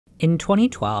In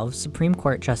 2012, Supreme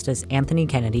Court Justice Anthony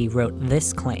Kennedy wrote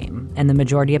this claim in the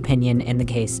majority opinion in the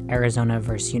case Arizona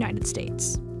v. United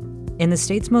States. In the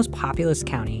state's most populous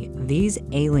county, these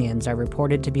aliens are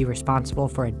reported to be responsible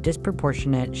for a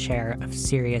disproportionate share of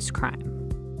serious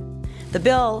crime. The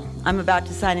bill I'm about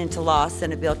to sign into law,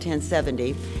 Senate Bill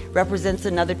 1070, represents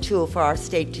another tool for our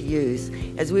state to use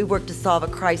as we work to solve a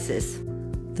crisis.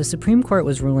 The Supreme Court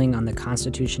was ruling on the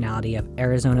constitutionality of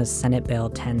Arizona's Senate Bill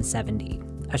 1070,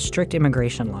 a strict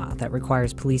immigration law that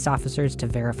requires police officers to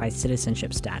verify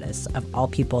citizenship status of all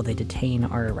people they detain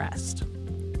or arrest.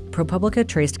 ProPublica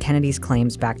traced Kennedy's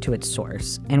claims back to its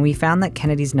source, and we found that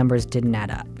Kennedy's numbers didn't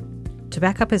add up. To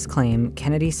back up his claim,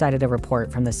 Kennedy cited a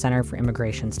report from the Center for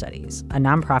Immigration Studies, a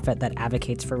nonprofit that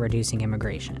advocates for reducing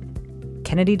immigration.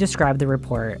 Kennedy described the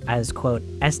report as, quote,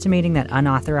 estimating that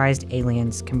unauthorized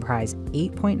aliens comprise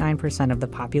 8.9% of the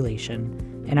population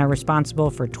and are responsible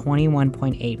for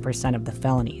 21.8% of the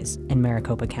felonies in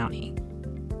Maricopa County.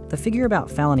 The figure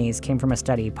about felonies came from a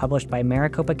study published by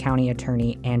Maricopa County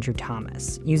Attorney Andrew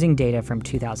Thomas, using data from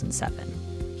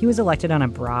 2007. He was elected on a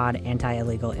broad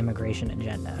anti-illegal immigration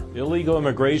agenda. Illegal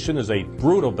immigration is a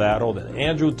brutal battle that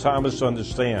Andrew Thomas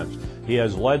understands. He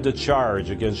has led the charge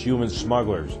against human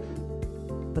smugglers.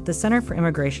 But the Center for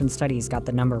Immigration Studies got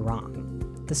the number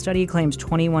wrong. The study claims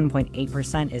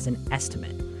 21.8% is an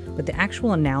estimate, but the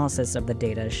actual analysis of the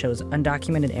data shows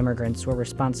undocumented immigrants were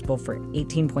responsible for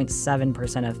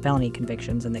 18.7% of felony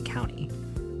convictions in the county,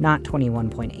 not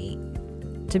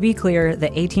 21.8%. To be clear, the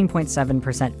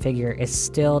 18.7% figure is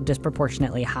still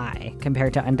disproportionately high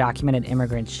compared to undocumented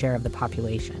immigrants' share of the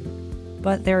population.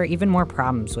 But there are even more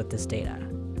problems with this data.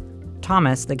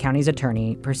 Thomas, the county's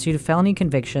attorney, pursued felony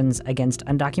convictions against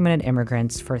undocumented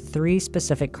immigrants for 3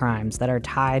 specific crimes that are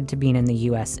tied to being in the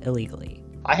U.S. illegally.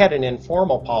 I had an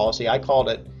informal policy. I called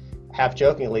it,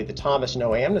 half-jokingly, the Thomas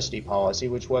no amnesty policy,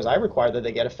 which was I required that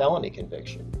they get a felony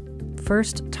conviction.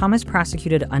 First, Thomas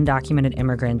prosecuted undocumented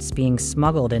immigrants being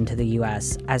smuggled into the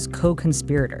U.S. as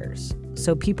co-conspirators,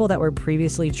 so people that were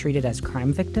previously treated as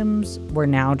crime victims were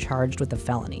now charged with a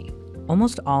felony.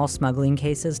 Almost all smuggling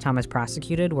cases Thomas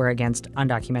prosecuted were against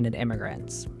undocumented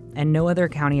immigrants, and no other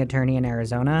county attorney in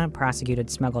Arizona prosecuted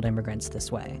smuggled immigrants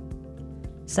this way.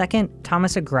 Second,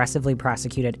 Thomas aggressively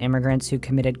prosecuted immigrants who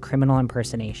committed criminal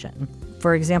impersonation.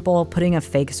 For example, putting a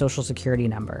fake social security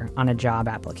number on a job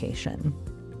application.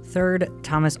 Third,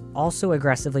 Thomas also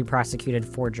aggressively prosecuted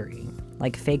forgery,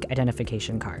 like fake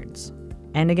identification cards.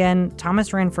 And again,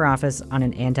 Thomas ran for office on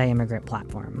an anti-immigrant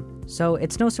platform, so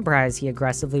it's no surprise he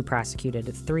aggressively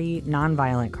prosecuted 3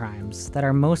 nonviolent crimes that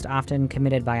are most often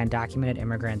committed by undocumented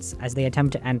immigrants as they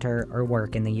attempt to enter or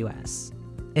work in the U.S.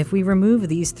 If we remove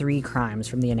these 3 crimes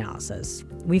from the analysis,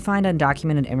 we find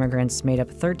undocumented immigrants made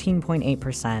up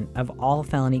 13.8% of all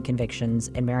felony convictions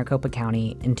in Maricopa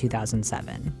County in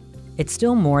 2007. It's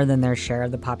still more than their share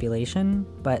of the population,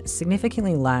 but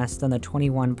significantly less than the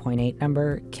 21.8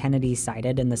 number Kennedy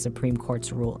cited in the Supreme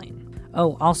Court's ruling.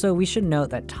 Oh, also, we should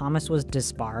note that Thomas was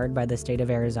disbarred by the state of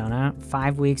Arizona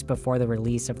 5 weeks before the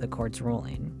release of the court's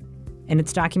ruling. In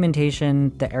its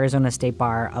documentation, the Arizona State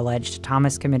Bar alleged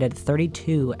Thomas committed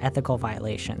 32 ethical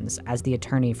violations as the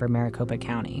attorney for Maricopa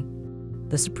County.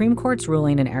 The Supreme Court's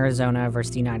ruling in Arizona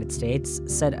versus the United States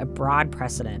set a broad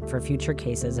precedent for future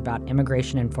cases about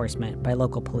immigration enforcement by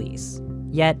local police.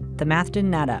 Yet, the math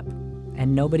didn't add up,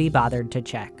 and nobody bothered to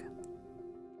check.